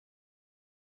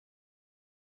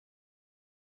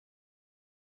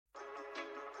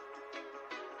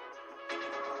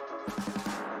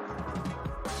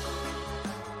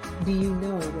Do you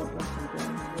know what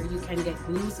Wataguan, where you can get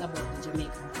news about the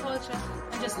Jamaican culture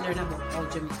and just learn about how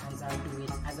Jamaicans are doing,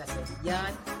 as I said,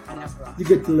 yard and abroad. You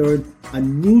get to learn a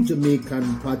new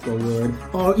Jamaican patois word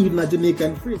or even a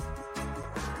Jamaican phrase.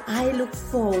 I look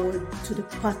forward to the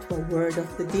patois word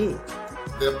of the day.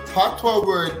 The patois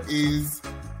word is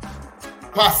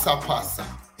pasa pasa.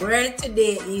 Word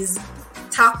today is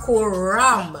taco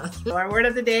ram. Our word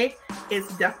of the day is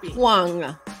duppy.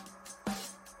 Twang.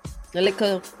 A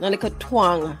little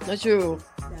twang. Not true.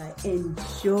 I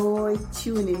enjoy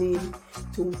tuning in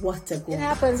to Wataguan. It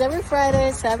happens every Friday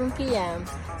at 7 p.m.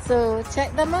 So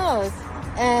check them out.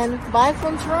 And bye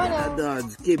from Toronto.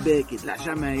 Dodds, Québec et la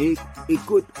Jamaïque.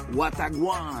 Écoute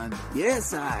Wataguan.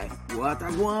 Yes,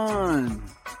 Wataguan.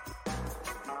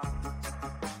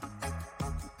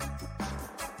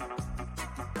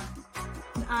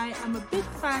 I am a big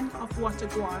fan of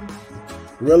Wataguan.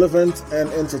 Relevant and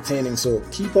entertaining, so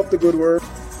keep up the good work.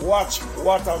 Watch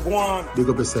Wataguan. Big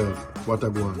up yourself.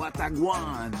 Wataguan.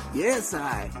 Wataguan. Yes,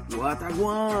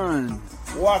 Wataguan.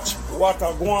 Watch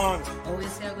Wataguan.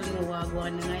 Always say I'm going to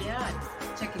Wataguan in a yard.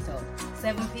 Check it out.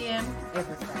 7 p.m.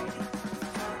 every Friday.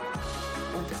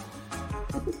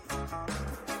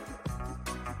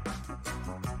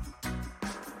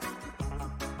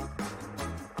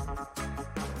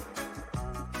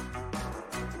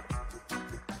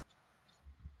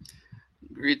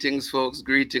 Greetings, folks.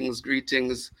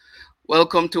 Greetings.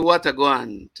 Welcome to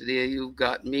Wataguan. Today you've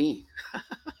got me.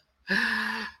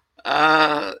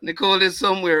 Nicole is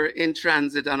somewhere in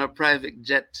transit on a private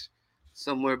jet,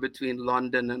 somewhere between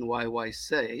London and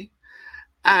YYC.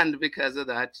 And because of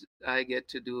that, I get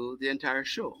to do the entire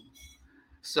show.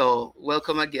 So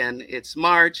welcome again. It's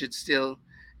March. It's still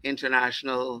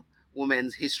International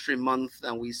Women's History Month,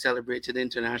 and we celebrated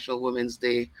International Women's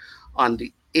Day on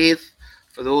the 8th.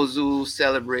 For those who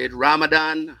celebrate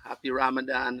Ramadan, happy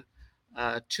Ramadan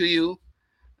to you.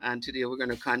 And today we're going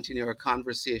to continue our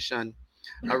conversation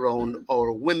around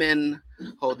our women,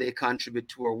 how they contribute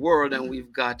to our world. And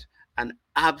we've got an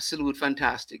absolute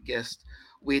fantastic guest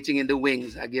waiting in the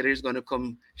wings. Hagir is going to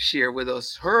come share with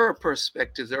us her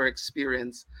perspectives, her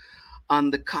experience on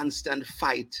the constant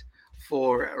fight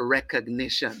for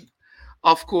recognition.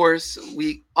 Of course,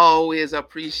 we always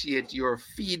appreciate your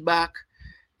feedback.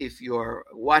 If you're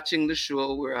watching the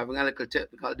show, we're having a little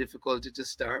technical difficulty to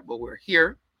start, but we're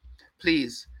here.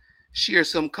 Please share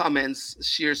some comments,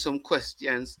 share some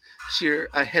questions, share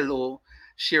a hello,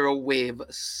 share a wave,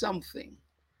 something,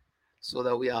 so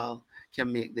that we all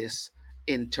can make this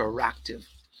interactive.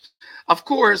 Of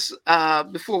course,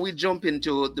 before we jump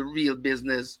into the real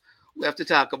business, we have to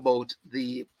talk about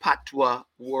the patois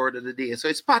word of the day. So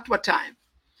it's patois time.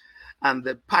 And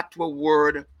the patois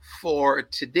word for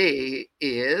today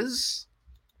is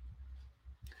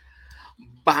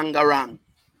bangarang.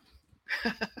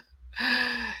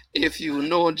 If you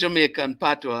know Jamaican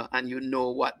patois and you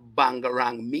know what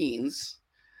bangarang means,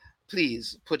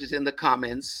 please put it in the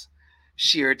comments,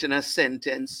 share it in a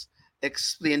sentence,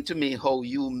 explain to me how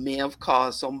you may have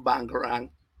caused some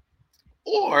bangarang,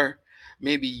 or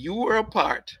maybe you were a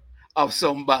part of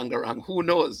some bangarang. Who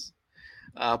knows?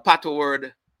 Patois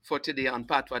word for today on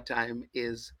Patois Time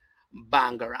is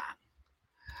bangarang.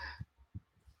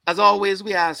 As always,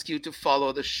 we ask you to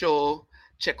follow the show,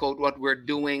 check out what we're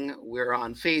doing. We're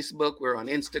on Facebook, we're on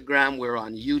Instagram, we're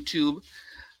on YouTube.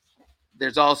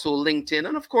 There's also LinkedIn.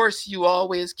 And of course, you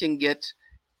always can get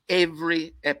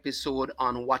every episode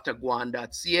on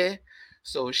wataguan.ca.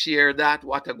 So share that,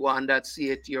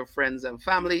 wataguan.ca, to your friends and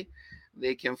family.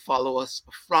 They can follow us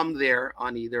from there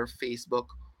on either Facebook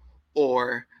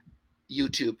or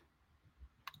YouTube.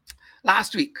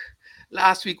 Last week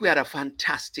we had a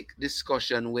fantastic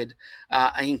discussion with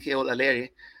Ahinke Olalere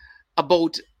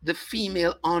about the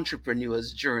female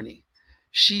entrepreneur's journey.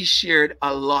 She shared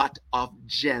a lot of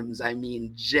gems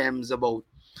about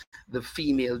the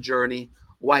female journey,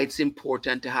 why it's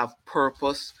important to have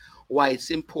purpose, why it's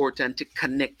important to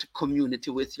connect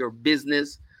community with your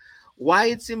business, why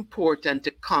it's important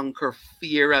to conquer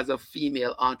fear as a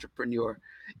female entrepreneur,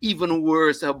 even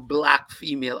worse, a Black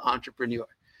female entrepreneur.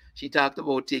 She talked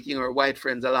about taking her white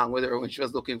friends along with her when she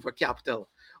was looking for capital,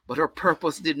 but her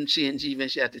purpose didn't change, even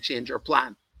she had to change her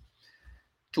plan.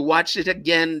 To watch it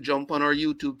again, jump on our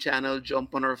YouTube channel,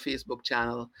 jump on our Facebook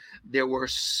channel. There were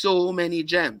so many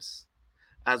gems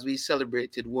as we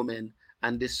celebrated women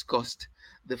and discussed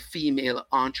the female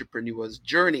entrepreneur's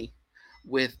journey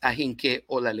with Ahinke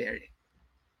Olalere.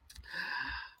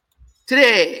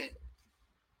 Today,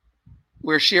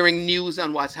 we're sharing news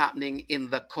on what's happening in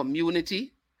the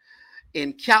community.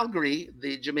 In Calgary,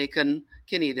 the Jamaican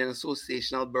Canadian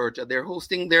Association Alberta, they're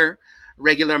hosting their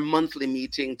regular monthly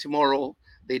meeting tomorrow.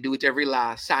 They do it every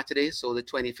last Saturday, so the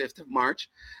 25th of March.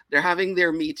 They're having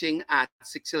their meeting at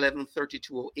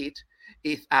 611-3208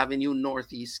 8th Avenue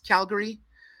Northeast, Calgary.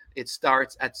 It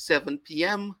starts at 7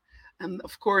 p.m. And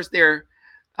of course, they're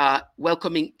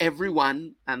welcoming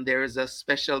everyone, and there is a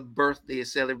special birthday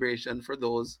celebration for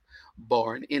those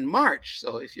born in March.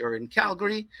 So if you're in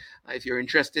Calgary, if you're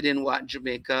interested in what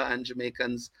Jamaica and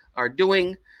Jamaicans are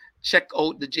doing, check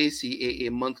out the JCAA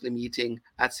monthly meeting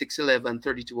at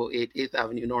 611-3208 8th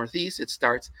Avenue Northeast. It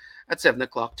starts at 7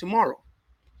 o'clock tomorrow.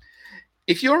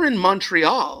 If you're in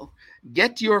Montreal,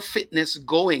 get your fitness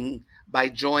going by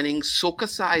joining Soca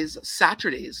Size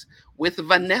Saturdays with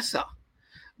Vanessa.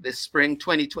 The spring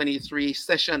 2023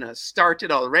 session has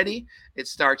started already. It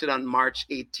started on March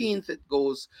 18th. It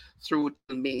goes through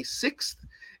May 6th.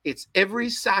 It's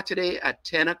every Saturday at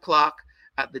 10 o'clock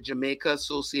at the Jamaica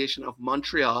Association of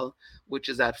Montreal, which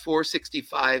is at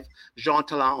 465 Jean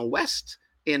Talon West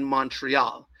in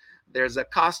Montreal. There's a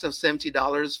cost of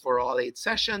 $70 for all 8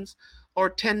 sessions or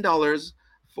 $10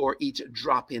 for each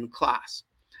drop-in class.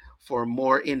 For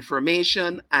more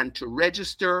information and to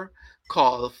register,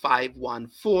 call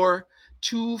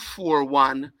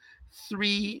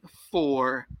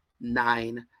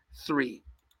 514-241-3493.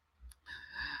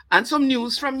 And some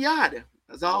news from Yard.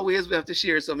 As always, we have to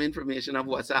share some information of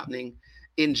what's happening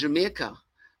in Jamaica.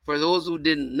 For those who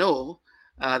didn't know,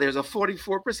 there's a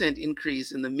 44%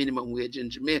 increase in the minimum wage in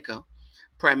Jamaica.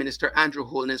 Prime Minister Andrew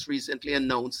Holness recently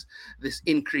announced this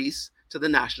increase to the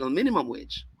national minimum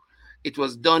wage. It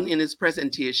was done in his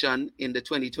presentation in the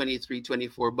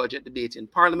 2023-24 budget debate in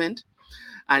Parliament.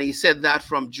 And he said that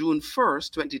from June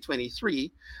 1st,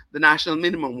 2023, the national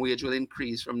minimum wage will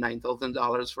increase from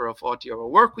 $9,000 for a 40-hour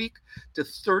work week to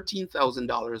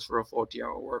 $13,000 for a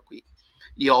 40-hour work week.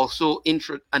 He also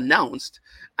announced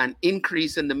an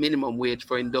increase in the minimum wage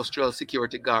for industrial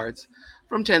security guards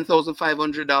from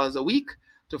 $10,500 a week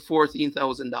to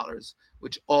 $14,000,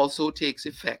 which also takes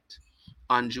effect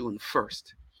on June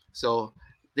 1st. So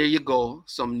there you go,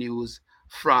 some news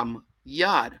from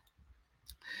Yard.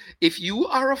 If you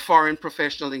are a foreign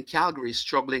professional in Calgary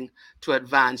struggling to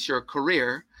advance your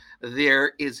career,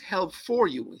 there is help for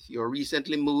you. If you're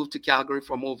recently moved to Calgary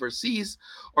from overseas,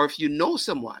 or if you know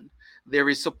someone, there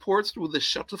is support through the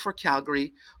Shuttle for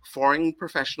Calgary Foreign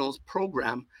Professionals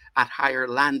Program at Higher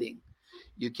Landing.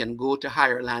 You can go to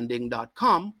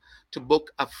higherlanding.com to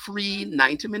book a free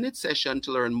 90-minute session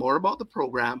to learn more about the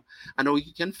program and how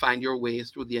you can find your way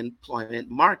through the employment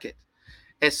market.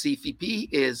 SCFP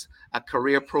is a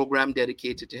career program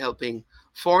dedicated to helping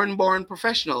foreign-born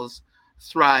professionals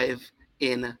thrive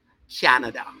in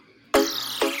Canada.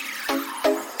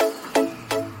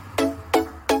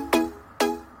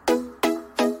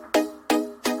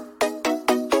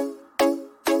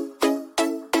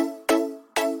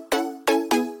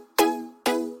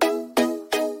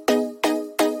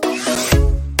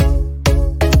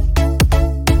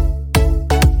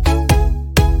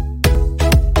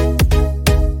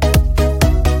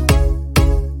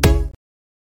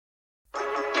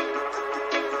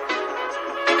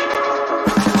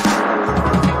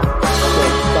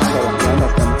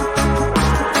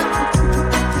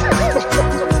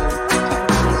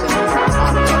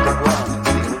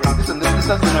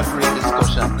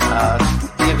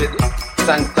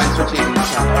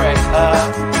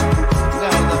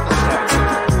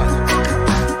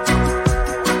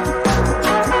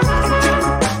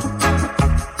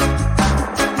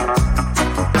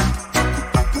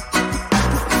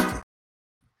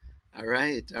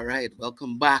 All right.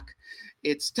 Welcome back.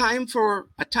 It's time for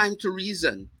A Time to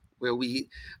Reason, where we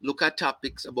look at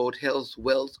topics about health,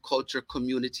 wealth, culture,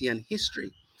 community, and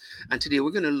history. And today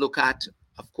we're going to look at,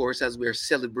 of course, as we're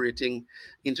celebrating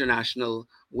International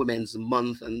Women's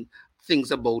Month and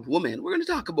things about women, we're going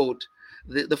to talk about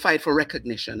the fight for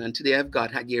recognition. And today I've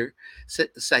got Hagir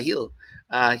Sail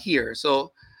here.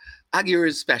 So Hagir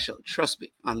is special, trust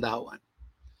me on that one.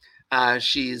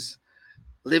 She's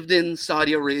lived in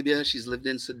Saudi Arabia, she's lived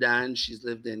in Sudan, she's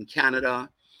lived in Canada.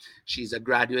 She's a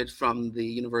graduate from the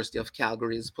University of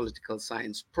Calgary's political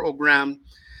science program.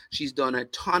 She's done a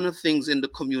ton of things in the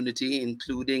community,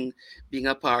 including being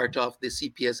a part of the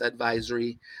CPS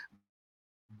advisory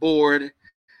board.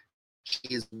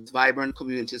 She's Vibrant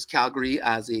Communities Calgary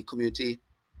as a community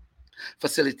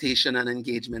facilitation and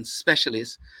engagement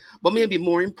specialist. But maybe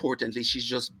more importantly, she's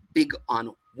just big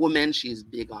on women. She's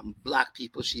big on Black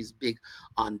people. She's big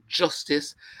on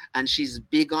justice. And she's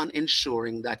big on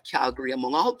ensuring that Calgary,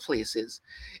 among all places,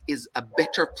 is a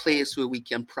better place where we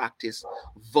can practice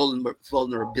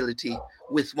vulnerability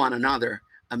with one another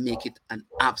and make it an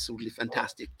absolutely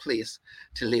fantastic place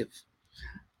to live.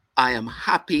 I am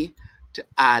happy to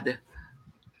add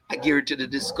Hagir to the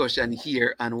discussion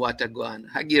here on Watagwan.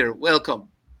 Hagir, welcome.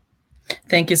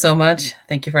 Thank you so much.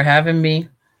 Thank you for having me.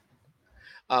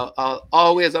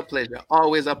 Always a pleasure.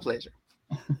 Always a pleasure.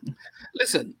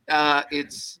 Listen,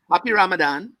 it's Happy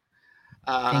Ramadan.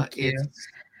 Thank you.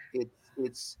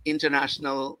 It's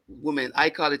International Women.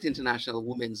 I call it International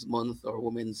Women's Month or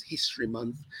Women's History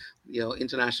Month.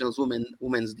 International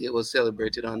Women's Day was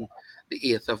celebrated on the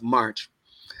 8th of March.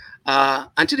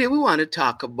 And today we want to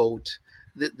talk about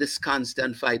this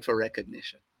constant fight for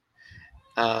recognition.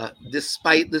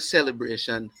 Despite the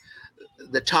celebration,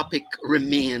 the topic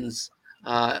remains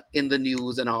in the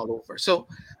news and all over. So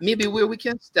maybe where we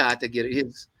can start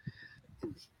again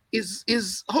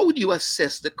is how would you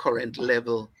assess the current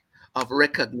level of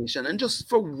recognition, and just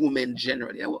for women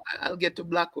generally? I'll get to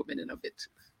Black women in a bit.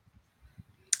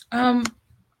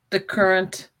 The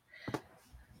current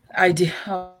idea,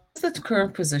 the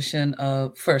current position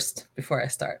of, first, before I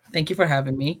start, thank you for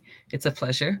having me. It's a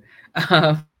pleasure.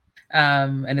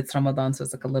 And it's Ramadan, so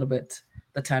it's like a little bit,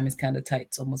 the time is kind of tight.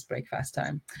 It's almost breakfast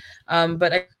time.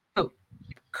 But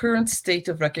current state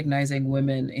of recognizing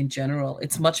women in general,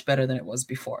 it's much better than it was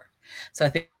before. So I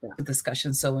think the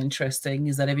discussion so interesting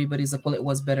is that everybody's like, well, it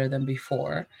was better than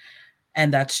before.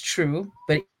 And that's true,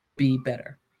 but it could be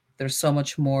better. There's so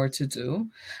much more to do,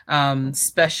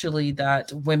 especially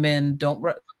that women don't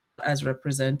as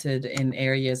represented in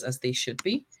areas as they should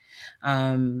be.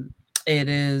 It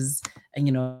is, and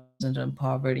in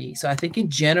poverty. So I think in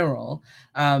general,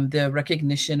 the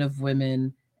recognition of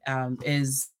women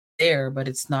is there, but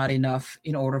it's not enough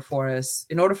in order for it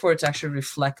to actually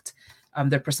reflect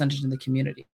their percentage in the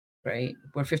community, right?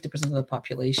 We're 50% of the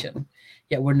population,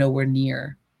 yet we're nowhere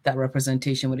near that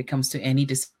representation when it comes to any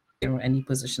decision or any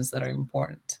positions that are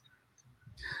important.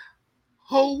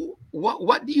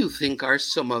 What do you think are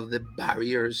some of the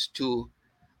barriers to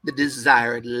the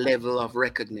desired level of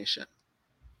recognition?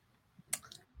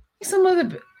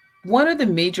 One of the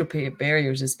major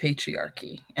barriers is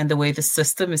patriarchy and the way the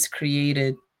system is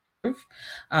created.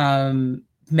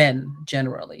 Men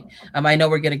generally. I know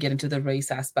we're going to get into the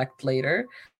race aspect later,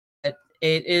 but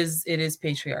it is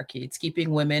patriarchy. It's keeping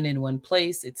women in one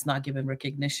place. It's not giving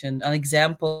recognition. An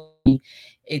example,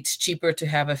 it's cheaper to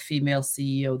have a female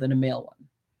CEO than a male one.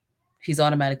 He's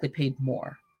automatically paid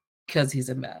more because he's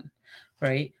a man,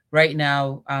 right? Right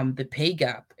now, the pay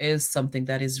gap is something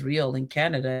that is real in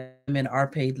Canada. Women are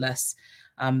paid less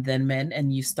than men,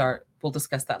 and we'll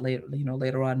discuss that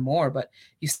later on more, but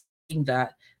you seeing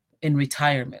that in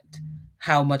retirement,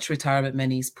 how much retirement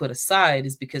money's put aside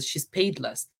is because she's paid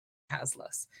less, has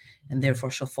less, and therefore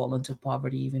she'll fall into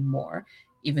poverty even more,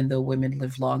 even though women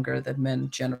live longer than men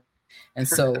generally. And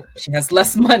so she has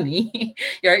less money,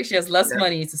 right? She has less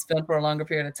money to spend for a longer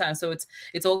period of time. So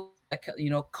it's all,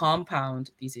 compound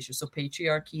these issues. So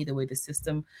patriarchy, the way the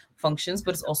system functions,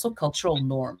 but it's also cultural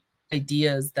norm,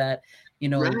 ideas that,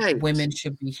 women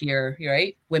should be here,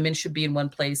 right? Women should be in one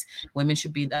place. Women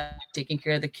should be taking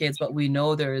care of the kids. But we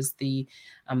know there is the,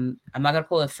 I'm not going to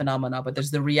call it a phenomena, but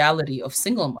there's the reality of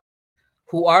single mothers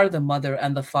who are the mother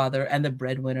and the father and the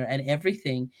breadwinner and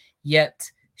everything.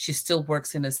 Yet she still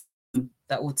works in a system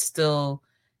that would still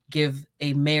give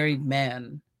a married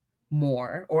man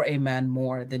more, or a man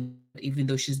more than, even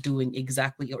though she's doing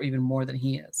exactly or even more than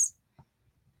he is.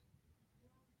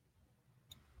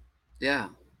 Yeah.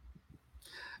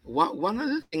 One of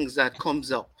the things that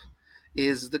comes up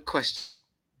is the question,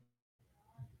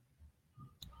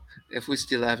 if we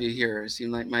still have you here, it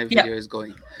seems like my video is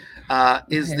going,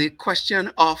 is the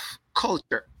question of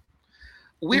culture.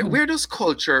 Where does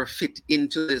culture fit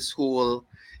into this whole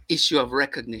issue of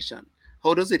recognition?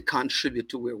 How does it contribute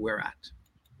to where we're at?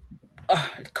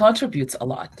 It contributes a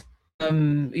lot.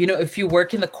 If you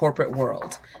work in the corporate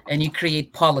world and you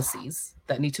create policies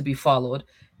that need to be followed,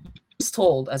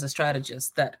 told as a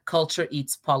strategist that culture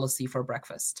eats policy for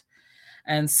breakfast.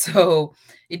 And so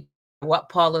what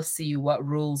policy, what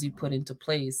rules you put into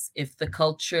place, if the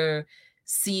culture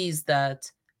sees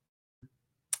that.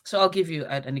 So I'll give you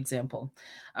an example.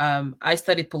 I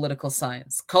studied political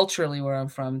science. Culturally, where I'm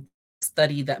from,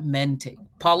 study that men take.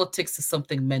 Politics is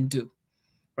something men do,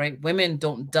 right? Women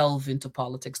don't delve into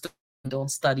politics,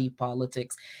 don't study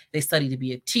politics. They study to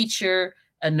be a teacher,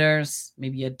 a nurse,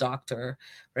 maybe a doctor,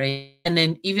 right? And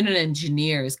then even an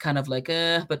engineer is kind of like,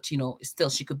 but still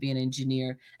she could be an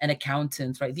engineer, an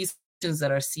accountant, right? These positions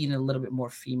that are seen a little bit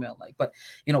more female-like, but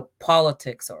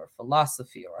politics or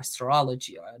philosophy or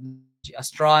astrology or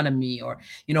astronomy or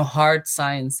hard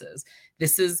sciences.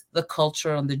 This is the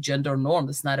culture and the gender norm.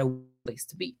 It's not a place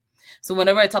to be. So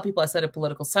whenever I tell people I studied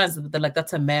political science, they're like,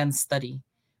 that's a man's study.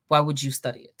 Why would you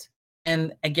study it?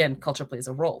 And again, culture plays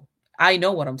a role. I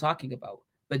know what I'm talking about,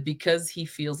 but because he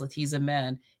feels that he's a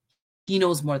man, he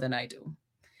knows more than I do,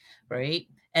 right?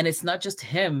 And it's not just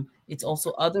him, it's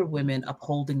also other women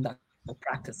upholding that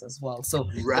practice as well. So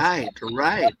Right,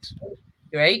 right.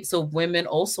 right? So women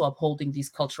also upholding these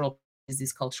cultural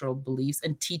beliefs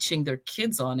and teaching their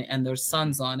kids on it and their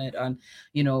sons on it, on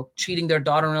treating their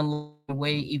daughter-in-law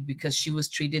way because she was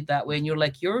treated that way, and you're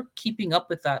like, you're keeping up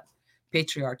with that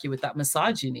patriarchy, with that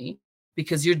misogyny,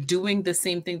 because you're doing the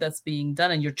same thing that's being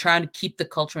done, and you're trying to keep the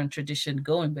culture and tradition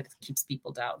going, but it keeps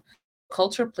people down.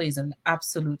 Culture plays an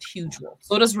absolute huge role.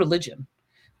 So does religion,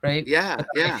 right? Yeah,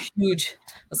 yeah. Huge.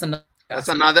 That's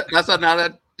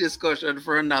another discussion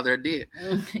for another day.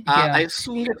 Yeah. I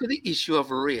soon get to the issue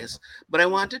of race, but I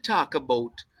want to talk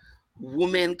about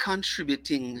women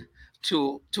contributing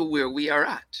to where we are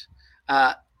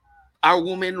at. Are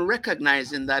women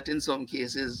recognizing that in some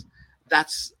cases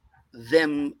that's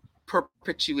them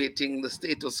perpetuating the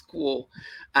status quo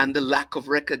and the lack of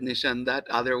recognition that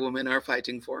other women are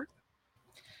fighting for?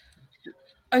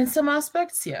 In some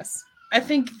aspects, yes. I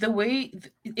think the way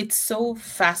it's so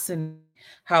fascinating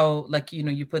how, like,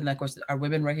 you put in that course, are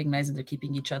women recognizing they're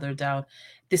keeping each other down?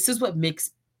 This is what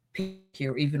makes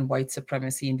here, even white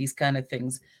supremacy and these kind of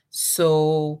things,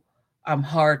 so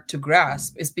hard to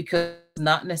grasp, is because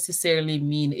not necessarily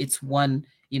mean it's one,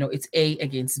 it's A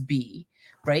against B,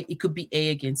 right? It could be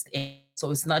A against A.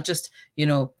 So it's not just,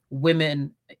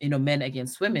 women, men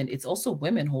against women. It's also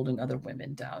women holding other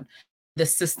women down, the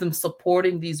system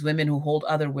supporting these women who hold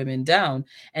other women down,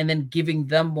 and then giving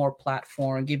them more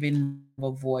platform, giving them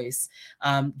a voice,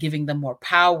 giving them more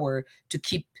power to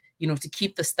keep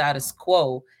the status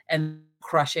quo and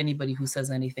crush anybody who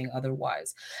says anything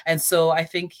otherwise. And so I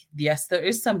think, yes, there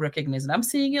is some recognition. I'm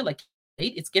seeing it like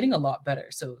it's getting a lot better.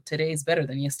 So today is better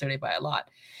than yesterday by a lot,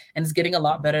 and it's getting a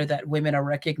lot better that women are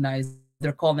recognized.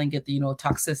 They're calling it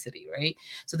toxicity, right?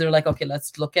 So they're like, okay,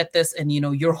 let's look at this, and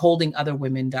you're holding other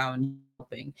women down,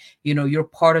 you're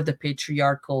part of the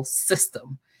patriarchal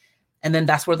system. And then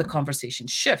that's where the conversation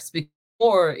shifts.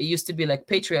 Before, it used to be like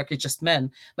patriarchy, just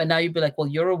men, but now you'd be like, well,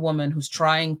 you're a woman who's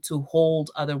trying to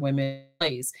hold other women in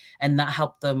place and not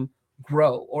help them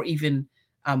grow or even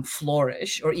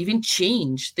flourish or even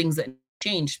change things that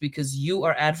changed, because you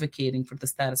are advocating for the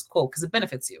status quo because it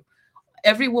benefits you.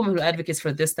 Every woman who advocates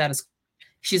for this status quo,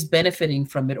 she's benefiting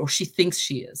from it, or she thinks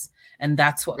she is. And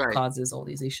that's what causes all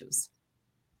these issues.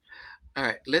 All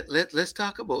right, let's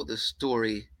talk about the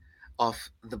story of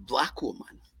the Black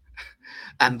woman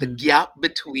and the gap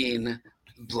between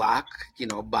Black,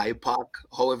 BIPOC,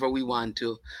 however we want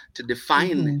to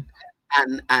define it,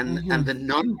 and the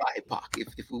non-BIPOC,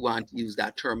 if we want to use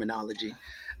that terminology,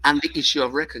 and the issue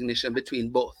of recognition between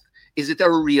both. Is it a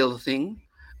real thing,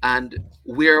 and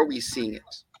where are we seeing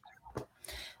it?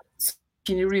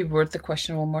 Can you reword the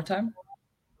question one more time?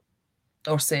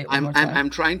 Or say it one more time? I'm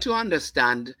trying to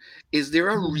understand, is there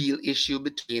a real issue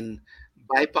between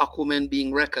BIPOC women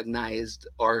being recognized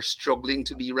or struggling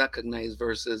to be recognized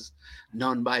versus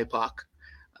non-BIPOC?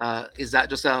 Is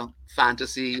that just a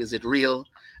fantasy? Is it real?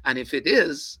 And if it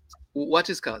is, what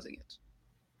is causing it?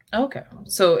 Okay,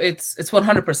 so it's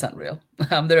 100% real.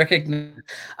 The recognition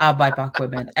BIPOC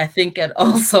women. I think, and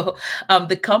also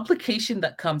the complication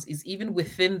that comes is even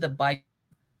within the BIPOC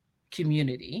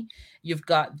community, you've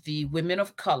got the women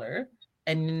of color,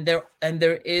 and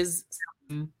there is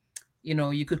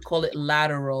you could call it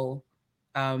lateral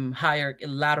hierarchy,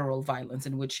 lateral violence,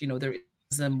 in which there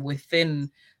is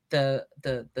within the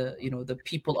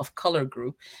people of color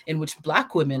group, in which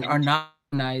Black women are not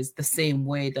recognized the same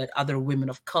way that other women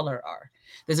of color are.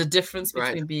 There's a difference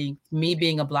between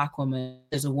being a Black woman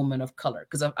as a woman of color,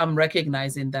 because I'm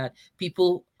recognizing that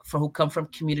people who come from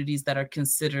communities that are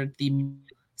considered the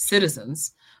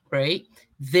citizens, right,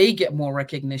 they get more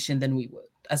recognition than we would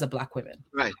as a Black women,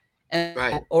 right?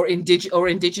 Or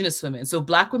indigenous women. So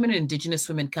Black women and indigenous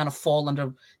women kind of fall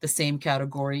under the same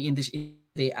category in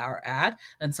they are at,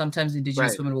 and sometimes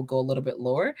indigenous women will go a little bit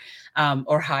lower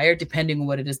or higher, depending on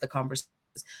what it is the conversation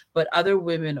is. But other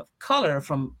women of color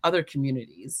from other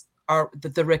communities are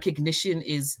that the recognition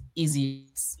is easy,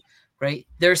 right?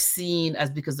 They're seen as,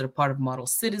 because they're part of model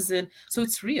citizen, so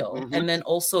it's real. And then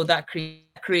also that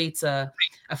creates a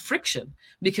friction,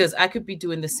 because I could be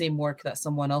doing the same work that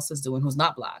someone else is doing who's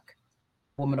not Black,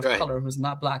 woman of color who's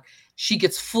not Black. She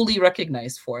gets fully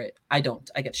recognized for it. I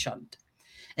don't. I get shunned.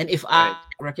 And if I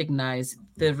recognize,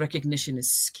 the recognition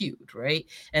is skewed, right?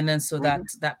 And then so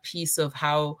that piece of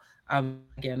how,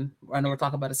 again, I know we'll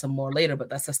talk about it some more later, but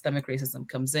that systemic racism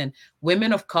comes in.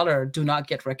 Women of color do not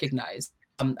get recognized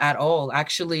at all.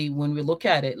 Actually, when we look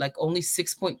at it, like only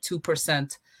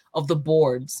 6.2% of the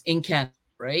boards in Canada,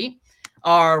 right,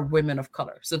 are women of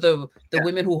color. So the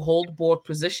women who hold board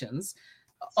positions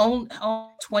own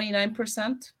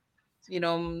 29%,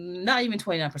 not even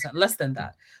 29%, less than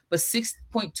that, but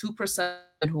 6.2%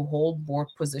 who hold board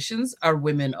positions are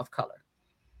women of color.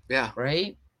 Yeah.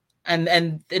 Right. And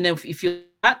if you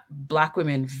at Black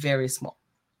women, very small,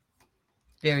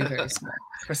 very, very small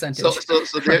So percentage. so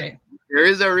so there Right. there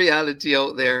is a reality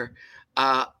out there.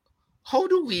 Uh, how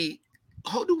do we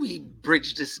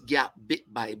bridge this gap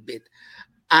bit by bit?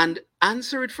 And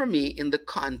answer it for me in the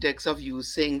context of you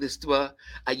saying this to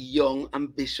a young,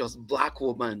 ambitious Black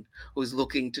woman who's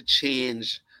looking to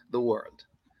change the world.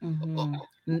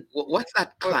 Mm-hmm. What's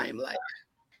that climb like?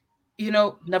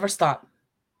 Never stop.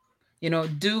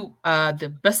 Do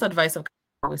the best advice of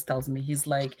always tells me, he's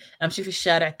like امشي في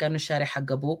الشارع كأنه الشارع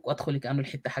حق ابوك وادخلي كأنه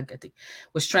الحتة حقتك,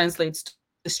 which translates to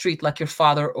the street like your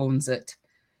father owns it.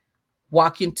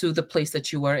 Walk into the place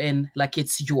that you are in like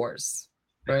it's yours,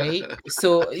 right?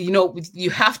 So you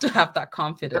have to have that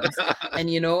confidence,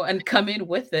 and come in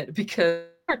with it, because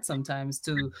it's hard sometimes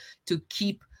to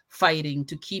keep fighting,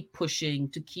 to keep pushing,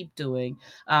 to keep doing.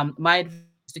 My advice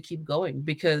is to keep going,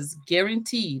 because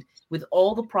guaranteed, with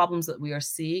all the problems that we are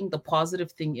seeing, the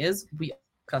positive thing is we are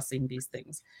discussing these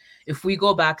things. If we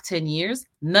go back 10 years,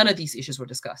 none of these issues were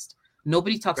discussed.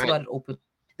 Nobody talks Right. about it openly.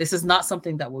 This is not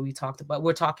something that we talked about.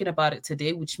 We're talking about it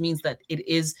today, which means that it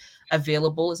is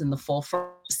available, is in the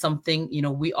forefront. Something,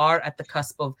 we are at the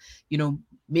cusp of,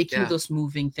 making Yeah. those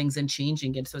moving things and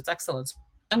changing it. So it's excellence.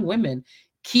 Young women,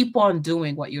 keep on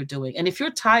doing what you're doing. And if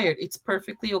you're tired, it's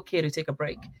perfectly okay to take a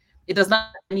break. It does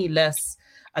not any less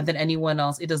than anyone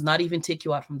else. It does not even take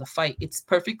you out from the fight. It's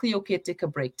perfectly okay to take a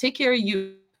break. Take care of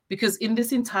you, because in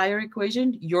this entire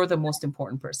equation, you're the most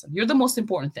important person. You're the most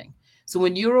important thing. So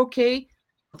when you're okay,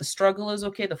 the struggle is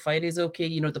okay, the fight is okay,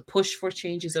 the push for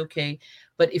change is okay.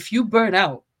 But if you burn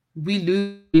out, we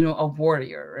lose, a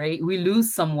warrior, right? We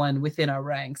lose someone within our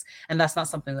ranks, and that's not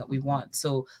something that we want.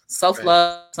 So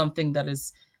self-love, something that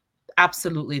is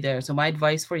absolutely there. So my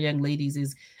advice for young ladies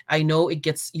is, I know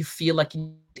you feel like you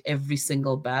need every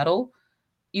single battle.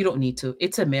 You don't need to.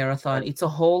 It's a marathon. It's a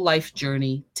whole life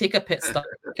journey. Take a pit stop,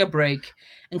 take a break,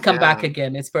 and come back Yeah.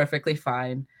 again. It's perfectly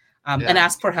fine. And Yeah.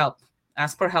 ask for help.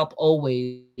 Ask for help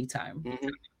always, anytime.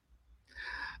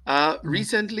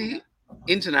 Recently,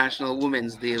 International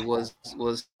Women's Day was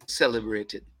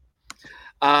celebrated.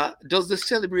 Does the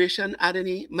celebration add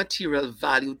any material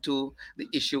value to the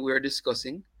issue we're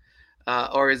discussing?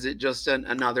 Or is it just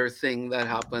another thing that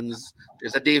happens?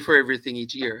 There's a day for everything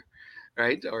each year,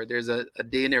 right? Or there's a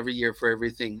day in every year for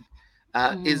everything.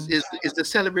 Is the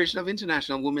celebration of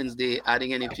International Women's Day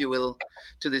adding any fuel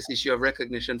to this issue of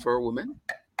recognition for women?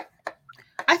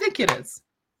 I think it is.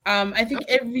 I think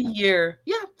every year,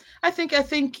 yeah. I think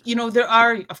there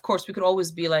are, of course, we could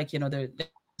always be like, there's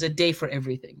a day for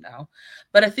everything now,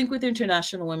 but I think with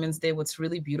International Women's Day, what's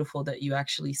really beautiful that you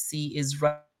actually see is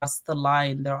right across the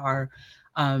line, there are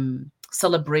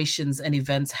celebrations and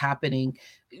events happening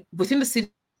within the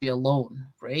city alone,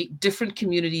 right? Different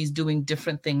communities doing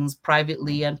different things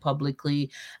privately and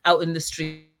publicly, out in the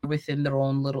street, within their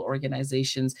own little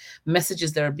organizations,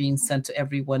 messages that are being sent to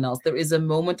everyone else. There is a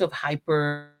moment of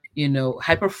hyper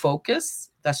focus.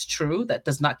 That's true. That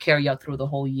does not carry out through the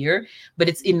whole year, but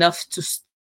it's enough to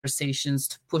conversations,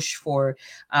 to push for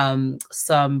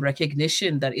some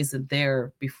recognition that isn't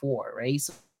there before, right?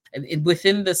 So,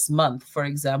 within this month, for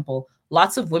example,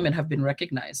 lots of women have been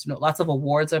recognized. Lots of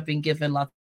awards have been given,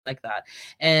 lots like that.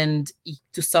 And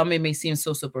to some, it may seem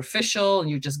so superficial, and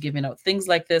you're just giving out things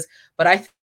like this. But I think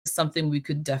it's something we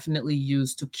could definitely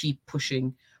use to keep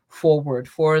pushing forward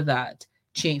for that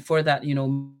change, for that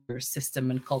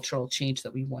system and cultural change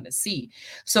that we want to see.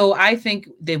 So I think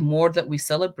the more that we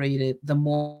celebrate it, the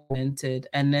more implemented.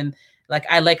 And then, like,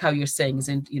 I like how you're saying is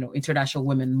in International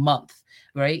Women Month,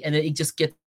 right? And then it just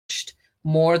gets pushed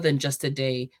more than just a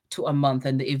day to a month,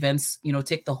 and the events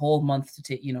take the whole month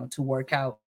to work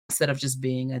out, instead of just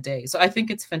being a day. So I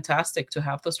think it's fantastic to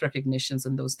have those recognitions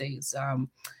in those days,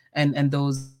 and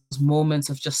those moments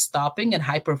of just stopping and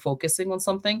hyper focusing on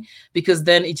something, because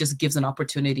then it just gives an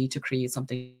opportunity to create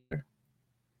something better.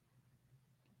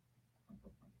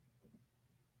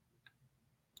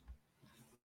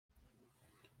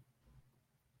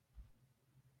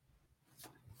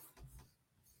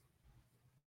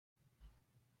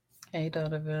 Hey,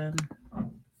 Donovan.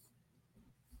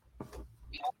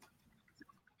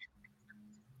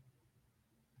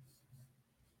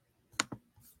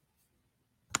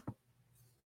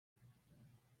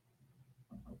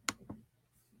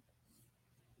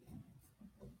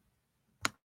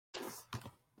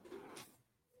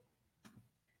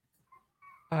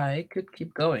 I could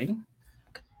keep going.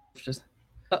 Just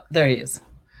there he is.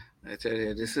 I tell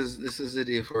you, this is the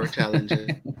day for challenges.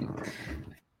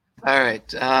 All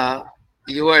right,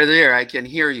 you are there. I can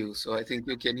hear you, so I think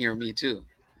you can hear me too.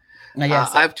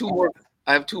 Yes. I have two more.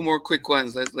 I have two more quick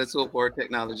ones. Let's hope our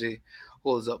technology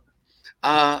holds up.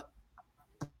 Uh,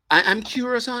 I'm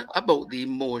curious about the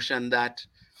emotion that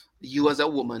you as a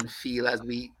woman feel as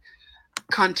we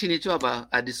continue to have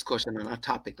a discussion on a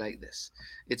topic like this.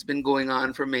 It's been going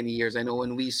on for many years. I know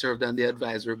when we served on the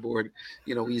advisory board,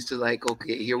 we used to like,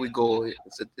 okay, here we go.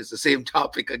 It's the same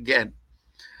topic again.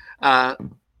 Uh,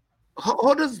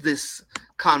 how does this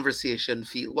conversation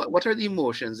feel? What are the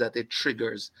emotions that it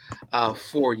triggers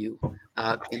for you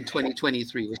in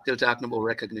 2023? We're still talking about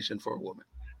recognition for a woman.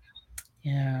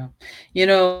 Yeah.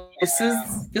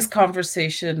 This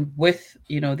conversation with,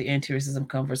 the anti-racism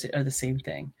conversation are the same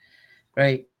thing,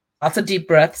 right? Lots of deep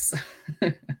breaths.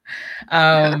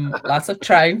 Lots of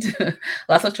trying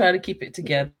to keep it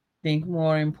together. I think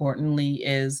more importantly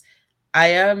is I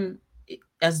am,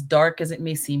 as dark as it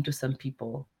may seem to some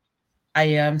people, I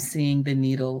am seeing the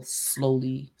needle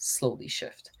slowly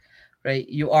shift, right?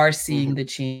 You are seeing the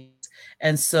change.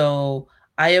 And so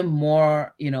I am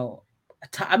more,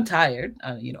 I'm tired.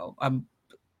 I'm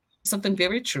something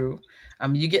very true.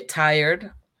 You get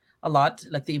tired a lot,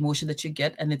 like the emotion that you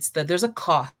get, and it's that there's a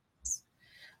cost,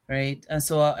 right? And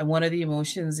so and one of the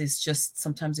emotions is just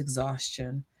sometimes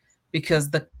exhaustion, because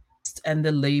the cost and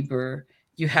the labor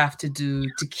you have to do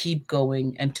to keep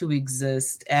going and to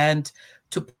exist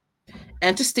to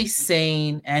to stay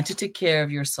sane and to take care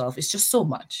of yourself. It's just so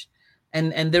much,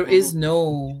 and there is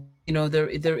no,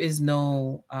 there is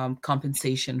no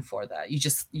compensation for that. You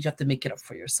have to make it up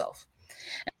for yourself.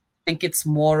 I think it's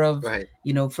more of, Right.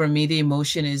 For me, the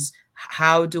emotion is,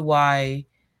 how do I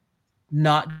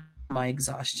not my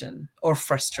exhaustion or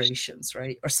frustrations,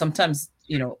 right? Or sometimes,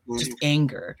 just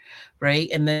anger, right?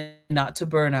 And then not to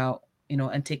burn out,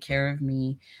 and take care of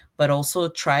me, but also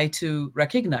try to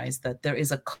recognize that there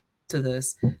is a cost to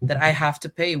this that I have to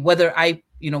pay, whether I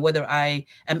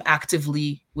am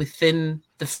actively within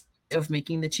the of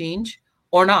making the change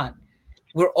or not.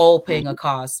 We're all paying a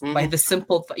cost by the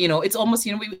simple, it's almost,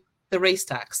 the race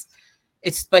tax.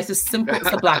 It's by the simple,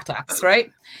 it's a black tax, right?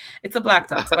 It's a black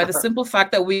tax by the simple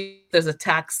fact that there's a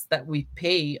tax that we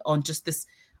pay on just this,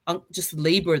 just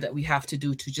labor that we have to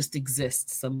do to just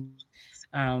exist.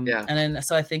 And then,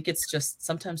 so I think it's just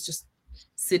sometimes just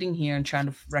sitting here and trying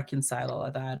to reconcile all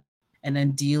of that, and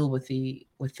then deal with the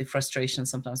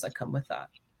frustrations sometimes that come with that.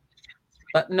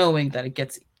 But knowing that it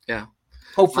gets,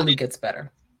 hopefully gets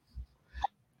better.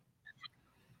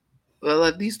 Well,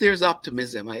 at least there's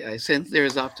optimism. I sense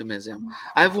there's optimism.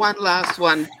 I have one last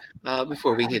one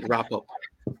before we hit wrap up.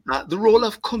 The role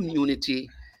of community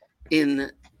in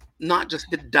not just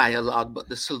the dialogue, but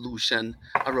the solution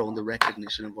around the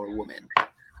recognition of our women.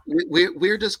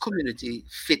 Where does community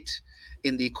fit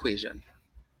in the equation?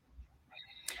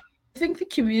 I think the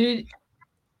community,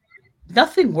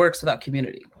 nothing works without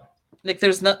community. Like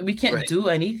we can't do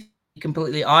anything,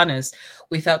 completely honest,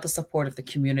 without the support of the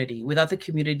community, without the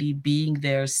community being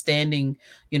there, standing,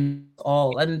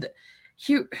 all. And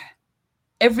here,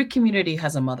 every community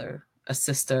has a mother, a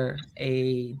sister,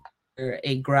 a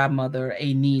grandmother,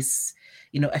 a niece,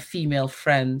 a female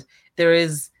friend.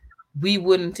 We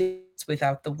wouldn't exist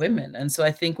without the women. And so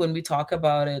I think when we talk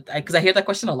about it, because I hear that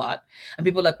question a lot, and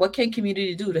people are like, what can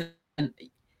community do to, and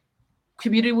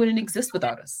community wouldn't exist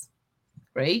without us,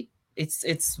 right?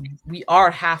 We are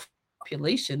half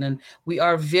population, and we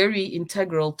are very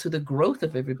integral to the growth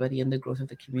of everybody and the growth of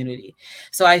the community.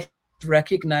 So I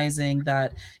recognizing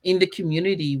that in the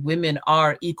community, women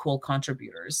are equal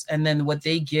contributors, and then what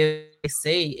they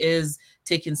say is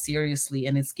taken seriously,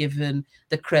 and it's given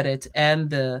the credit and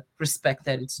the respect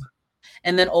that it's,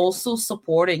 and then also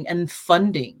supporting and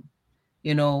funding,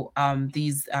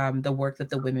 the work that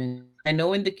the women. I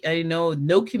know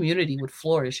no community would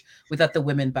flourish without the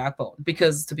women backbone,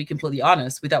 because to be completely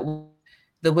honest, without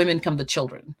the women come the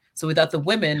children. So without the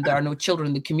women, there are no children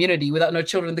in the community. Without no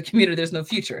children in the community, there's no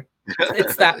future.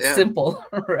 It's that simple,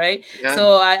 right?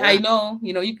 So I know,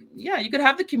 you could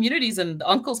have the communities and the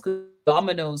uncles could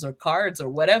dominoes or cards or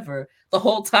whatever the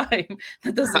whole time.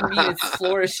 That doesn't mean it's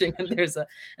flourishing and there's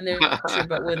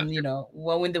but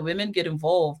when the women get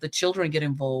involved, the children get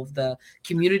involved, the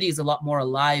community is a lot more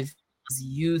alive,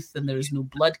 youth, and there's new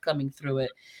blood coming through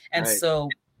it. And so,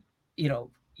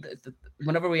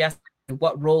 whenever we ask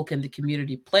what role can the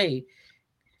community play,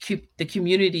 the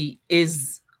community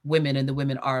is women, and the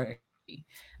women are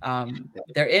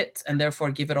they're it, and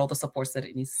therefore give it all the supports that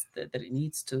it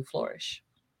needs to flourish.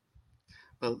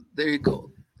 Well, there you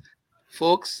go.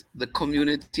 Folks, the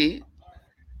community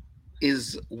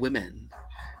is women.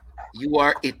 You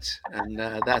are it. And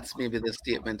that's maybe the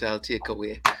statement I'll take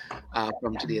away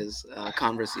from today's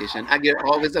conversation. Again,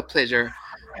 always a pleasure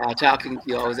talking to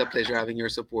you. Always a pleasure having your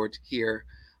support here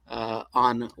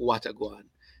on Watagwan.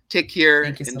 Take care.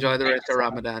 Thank you so Enjoy much. the rest of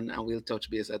Ramadan, and we'll touch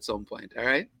base at some point. All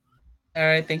right. All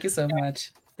right. Thank you so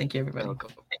much. Thank you, everybody.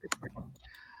 Welcome.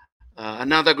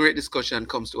 Another great discussion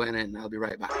comes to an end. I'll be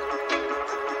right back.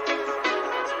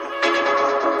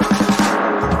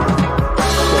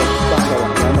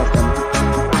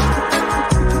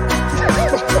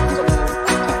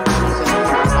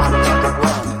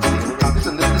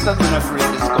 Listen, this has been a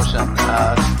great discussion.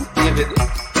 David,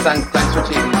 thanks for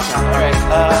taking the time. All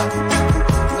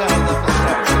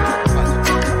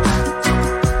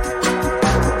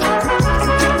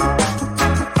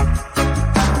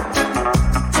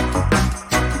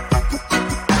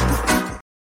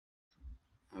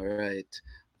All right.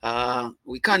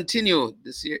 We continue.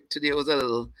 Today was a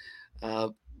little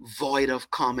void of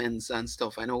comments and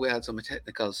stuff. I know we had some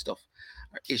technical stuff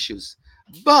or issues.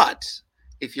 But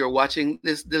if you're watching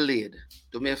this delayed,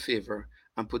 do me a favor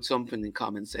and put something in the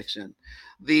comment section.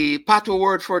 The Patois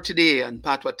word for today and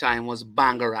Patois time was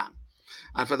bangarang.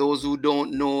 And for those who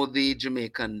don't know the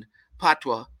Jamaican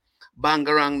Patois,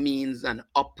 bangarang means an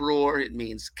uproar. It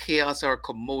means chaos or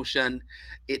commotion.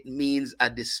 It means a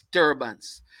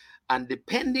disturbance. And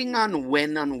depending on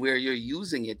when and where you're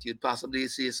using it, you'd possibly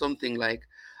say something like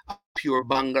a pure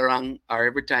bangarang, or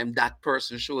every time that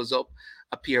person shows up,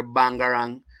 a pure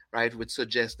bangarang, right, which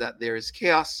suggests that there is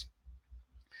chaos,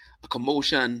 a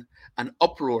commotion, an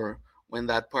uproar when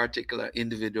that particular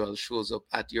individual shows up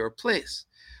at your place.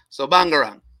 So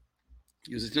bangarang,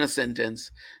 use it in a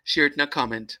sentence, share it in a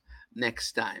comment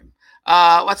next time.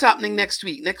 What's happening next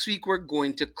week? Next week, we're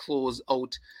going to close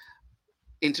out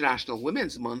International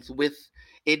Women's Month with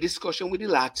a discussion with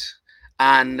Ilat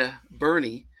and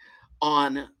Bernie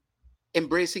on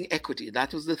embracing equity.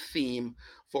 That was the theme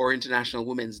for International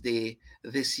Women's Day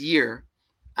this year.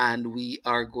 And we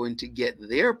are going to get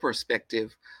their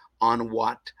perspective on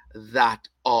what that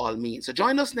all means. So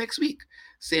join us next week,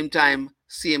 same time,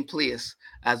 same place,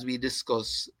 as we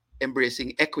discuss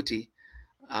embracing equity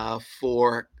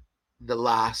for the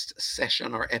last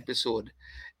session or episode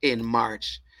in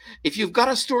March. If you've got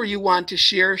a story you want to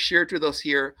share it with us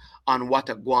here on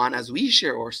Watagwan as we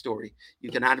share our story. You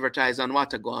can advertise on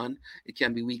Watagwan. It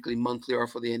can be weekly, monthly, or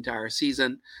for the entire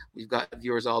season. We've got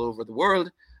viewers all over the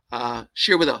world.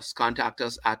 Share with us. Contact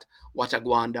us at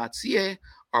watagwan.ca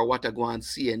or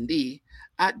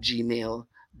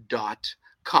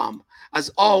watagwancnd@gmail.com. As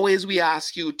always, we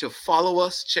ask you to follow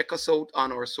us, check us out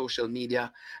on our social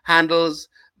media handles.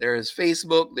 There is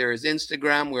Facebook, there is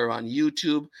Instagram, we're on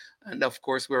YouTube, and of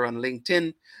course, we're on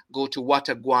LinkedIn. Go to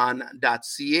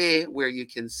watagwan.ca where you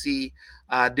can see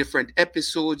different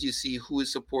episodes. You see who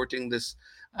is supporting this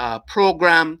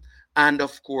program. And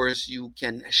of course, you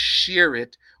can share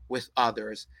it with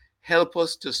others. Help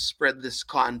us to spread this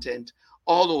content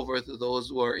all over to those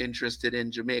who are interested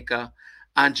in Jamaica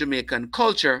and Jamaican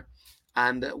culture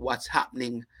and what's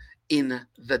happening in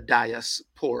the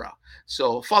diaspora.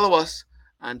 So follow us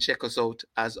and check us out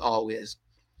as always.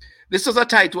 This was a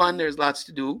tight one. There's lots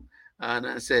to do. And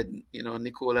I said,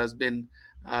 Nicole has been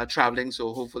traveling,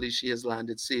 so hopefully she has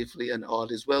landed safely and all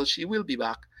is well. She will be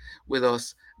back with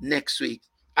us next week.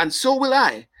 And so will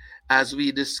I, as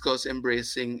we discuss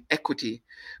embracing equity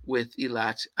with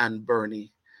Ilat and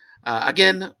Bernie.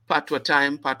 Again, Patois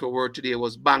time, Patois word today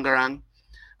was bangarang.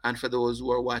 And for those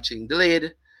who are watching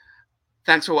delayed,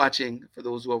 thanks for watching. For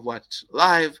those who have watched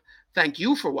live, thank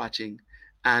you for watching.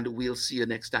 And we'll see you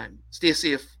next time. Stay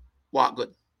safe. Walk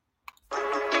good.